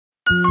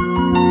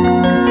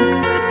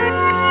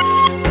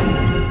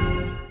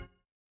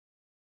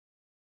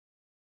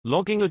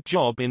Logging a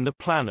job in the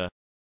planner.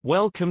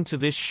 Welcome to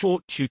this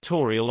short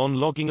tutorial on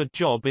logging a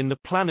job in the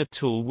planner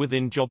tool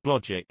within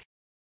Joblogic.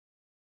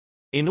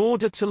 In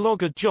order to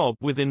log a job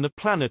within the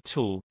planner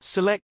tool,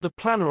 select the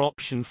planner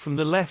option from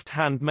the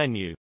left-hand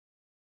menu.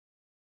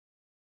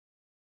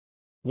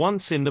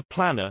 Once in the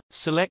planner,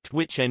 select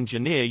which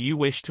engineer you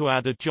wish to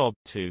add a job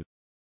to.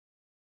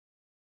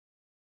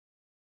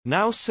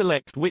 Now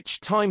select which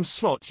time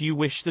slot you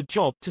wish the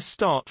job to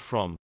start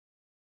from.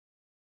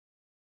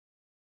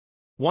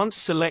 Once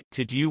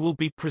selected, you will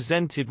be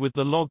presented with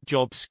the Log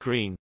Job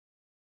screen.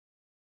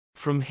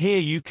 From here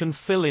you can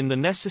fill in the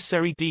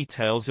necessary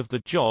details of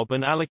the job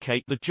and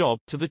allocate the job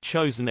to the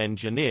chosen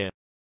engineer.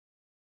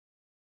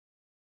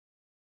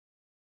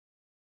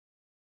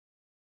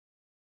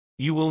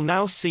 You will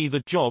now see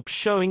the job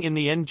showing in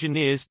the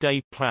engineer's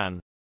day plan.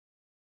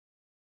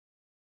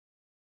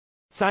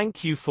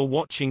 Thank you for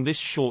watching this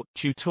short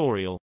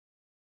tutorial.